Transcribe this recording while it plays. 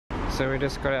So we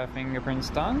just got our fingerprints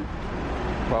done.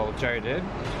 Well, Joe did.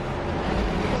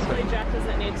 Hopefully Jack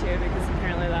doesn't need to, because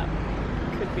apparently that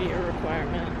could be a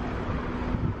requirement.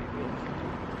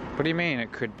 What do you mean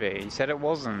it could be? You said it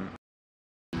wasn't.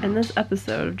 In this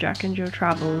episode of Jack and Joe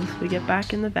Travels, we get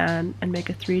back in the van and make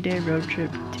a 3-day road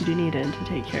trip to Dunedin to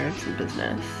take care of some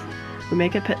business. We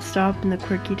make a pit stop in the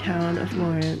quirky town of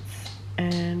Lawrence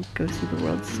and go see the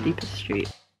world's steepest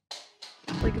street.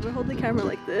 Like if I hold the camera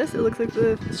like this, it looks like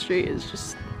the street is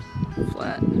just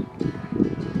flat.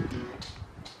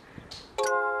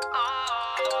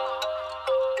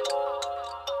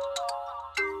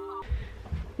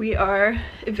 We are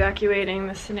evacuating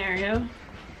the scenario.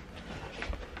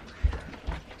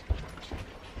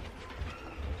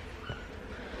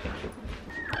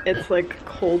 It's like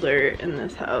colder in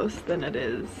this house than it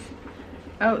is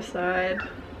outside.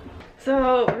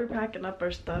 So we're packing up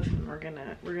our stuff and we're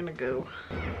gonna go.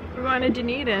 We're going to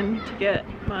Dunedin to get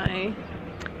my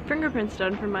fingerprints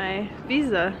done for my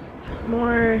visa.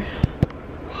 More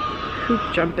hoop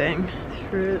jumping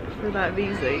for that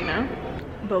visa, you know?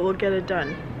 But we'll get it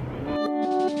done.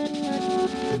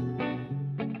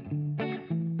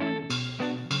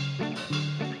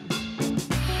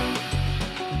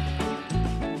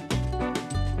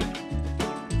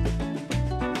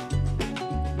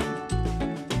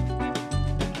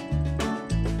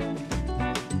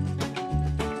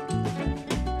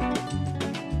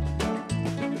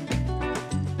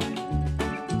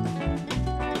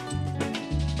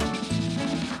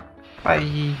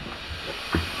 Bye.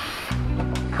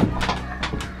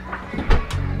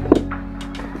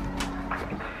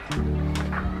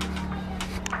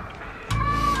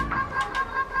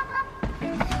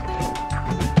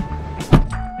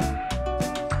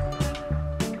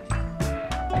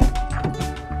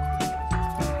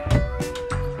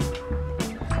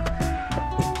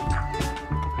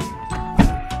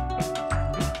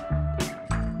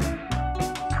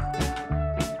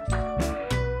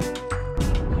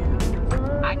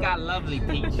 Lovely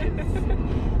peaches.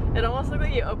 It almost looks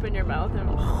like you open your mouth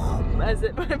and as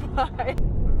it went by.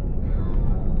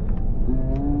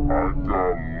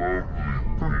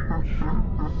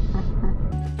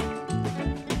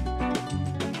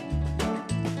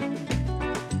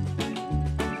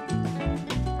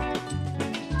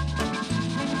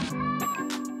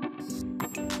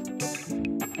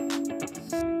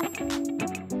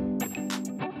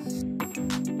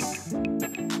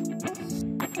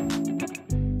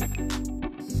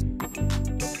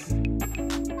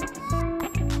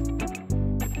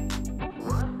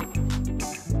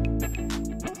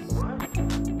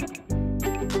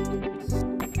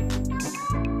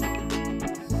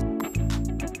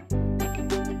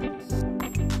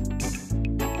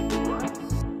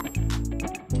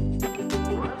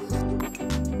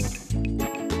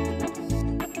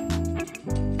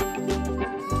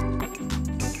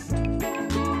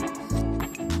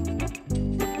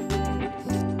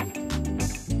 I got lovely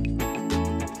peaches.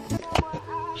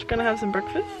 Gonna have some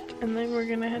breakfast and then we're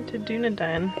gonna head to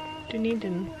Dunedin.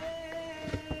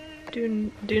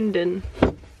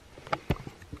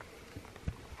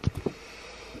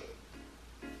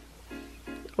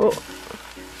 Oh,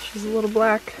 she's a little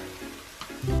black.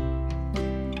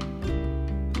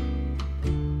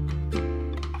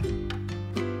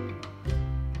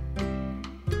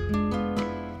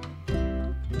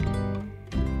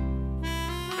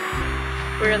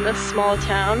 We're in this small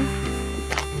town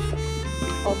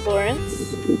called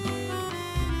Lawrence.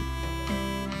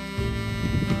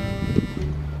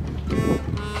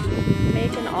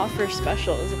 Make an offer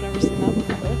specials. I've never seen that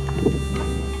before.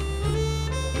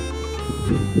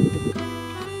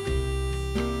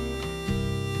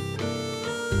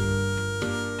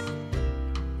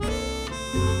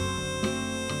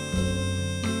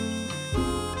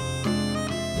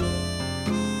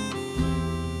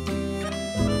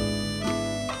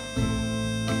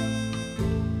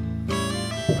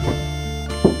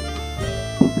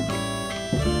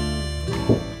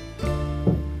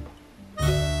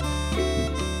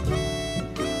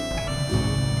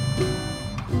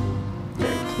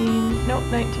 Nope,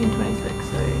 1926,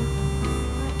 sorry.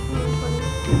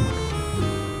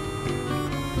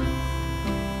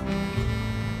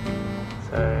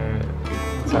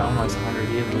 1926. So almost 100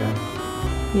 years ago.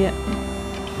 Yeah,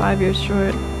 5 years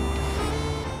short.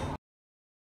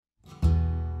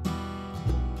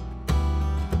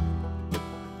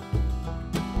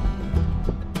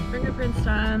 Fingerprints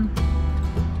time.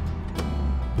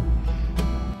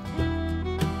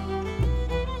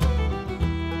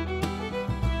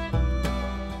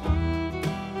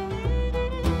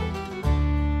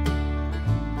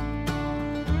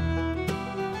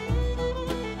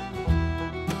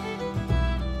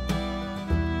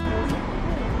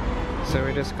 So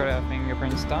we just got our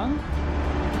fingerprints done.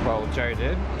 Well, Joe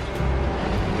did.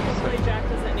 Hopefully Jack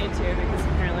doesn't need to because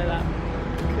apparently that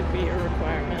could be a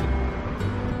requirement.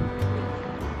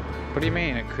 What do you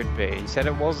mean it could be? You said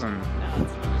it wasn't. No,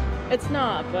 it's not. It's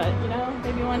not, but you know,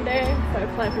 maybe one day if I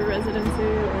apply for residency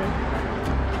or if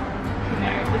he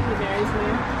marries me.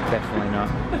 Definitely not.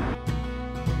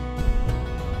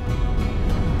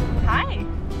 Hi!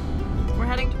 We're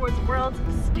heading towards the world's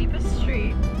steepest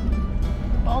street.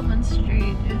 Baldwin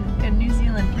Street is in New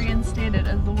Zealand reinstated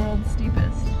as the world's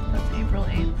steepest. That's April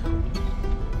 8th.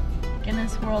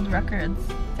 Guinness World Records.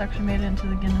 It's actually made it into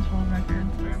the Guinness World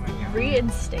Records.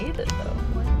 Reinstated though.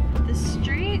 The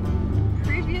street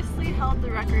previously held the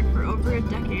record for over a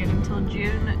decade until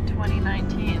June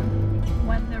 2019,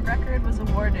 when the record was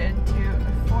awarded to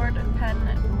Ford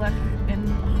Penliff in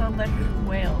Llanelli,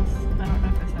 Wales. I don't know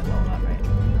if I said all that right.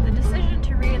 The decision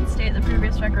to reinstate the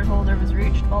previous record holder was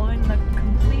reached following the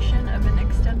completion of an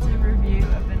extensive review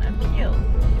of an appeal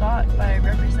brought by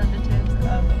representatives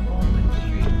of Baldwin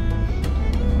Street.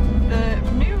 The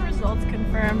new results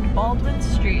confirmed Baldwin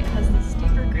Street has the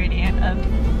steeper gradient of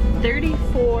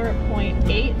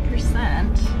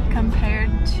 34.8%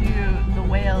 compared to the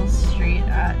Wales Street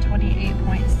at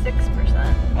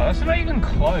 28.6%. Oh, that's not even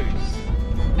close.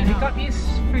 And he got these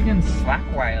friggin' slack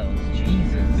whales.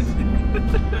 Jesus.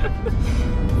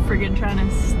 Friggin' trying to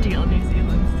steal New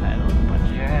Zealand's title.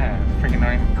 Yeah, friggin'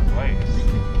 not even close.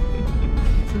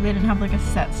 So they didn't have like a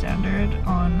set standard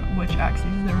on which axes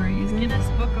they were using. Guinness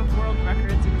Book of World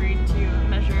Records agreed to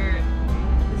measure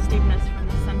the steepness from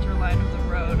the center line of the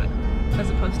road as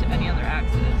opposed to any other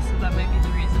axis. So that might be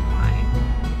the reason why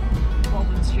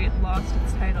Baldwin Street lost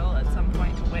its title at some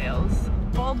point to Wales.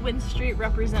 Baldwin Street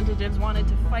representatives wanted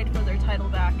to fight for their title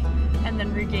back and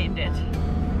then regained it.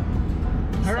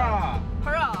 Hurrah! So,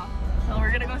 hurrah! So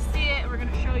we're gonna go see it, we're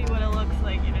gonna show you what it looks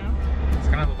like, you know? It's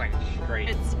gonna look like a straight.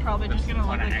 It's probably just gonna look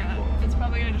on an like angle. it's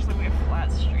probably gonna just look like a flat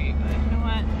street, but you know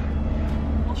what?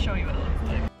 We'll show you what it looks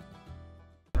like.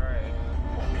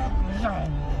 Right.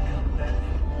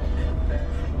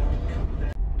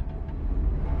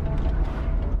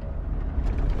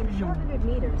 400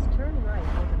 meters, turn right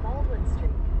onto Baldwin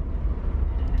Street.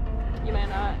 You may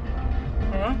not.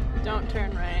 Huh? Don't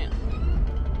turn right.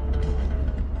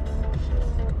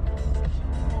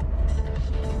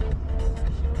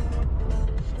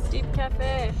 Steep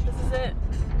Cafe. This is it.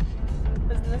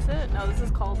 Isn't this it? No, this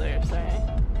is Calder, sorry.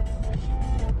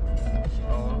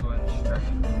 Baldwin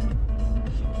Street.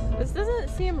 This doesn't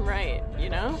seem right, you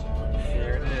know?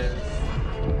 Here it is.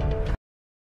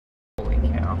 Holy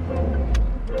cow.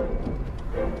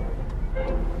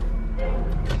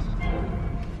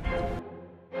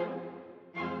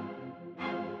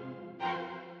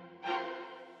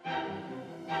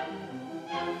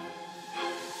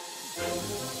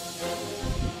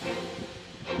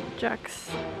 Jack's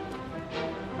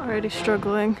already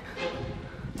struggling.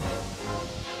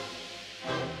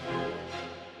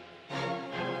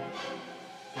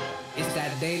 It's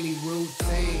that daily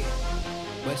routine,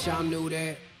 but y'all knew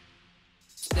that.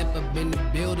 Step up in the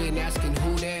building asking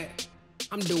who that.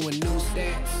 I'm doing new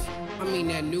stats, I mean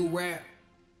that new rap.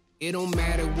 It don't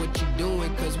matter what you're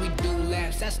doing, cause we do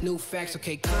laps, that's new facts.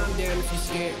 Okay, calm down if you're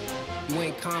scared. You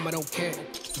ain't calm, I don't care.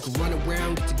 You can run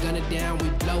around, get your gunner down, we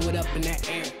blow it up in that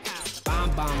air.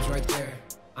 Bombs right there.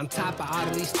 On top of all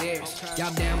of these stairs.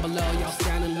 Y'all down below, y'all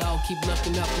standing low. Keep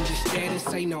looking up and just stare.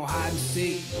 This ain't no hide and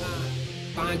seek.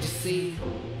 Find your seat.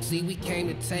 See, we came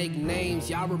to take names.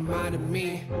 Y'all reminded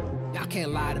me. Y'all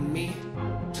can't lie to me.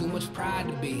 Too much pride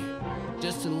to be.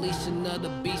 Just unleash another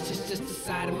beast. It's just the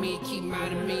side of me. Keep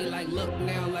minding me. Like look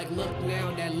now,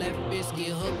 that left fist get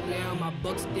hooked now. My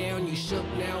buck's down, you shook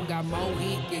now. Got more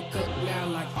heat, get cooked now.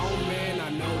 Like oh man, I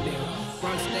know them.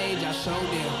 Front stage, I show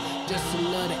them. Just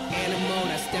another animal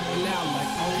that's stepping out like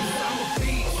oh I'm a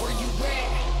beast. Where you at?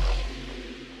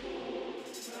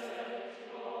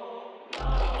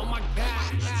 Oh my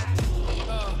God.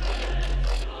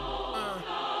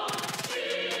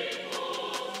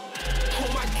 Oh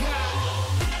my God.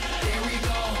 There we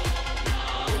go.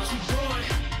 What you doing?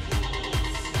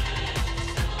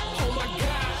 Oh my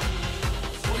God.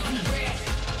 Where you at?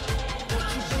 What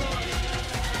you doing?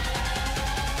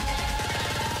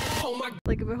 Oh my God.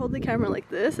 Like if I hold the camera like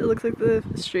this, it looks like the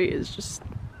street is just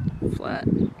flat.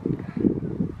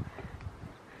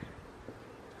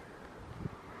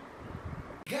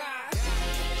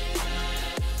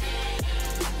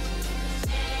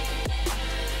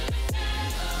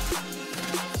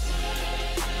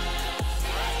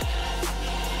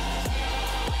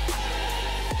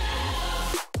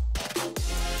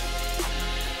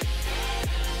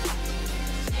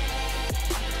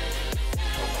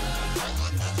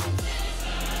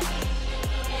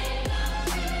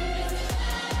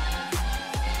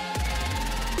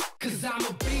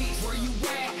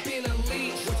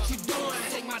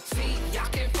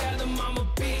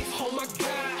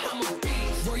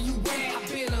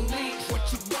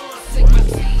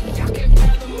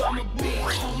 I'm a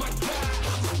beast. Oh my God.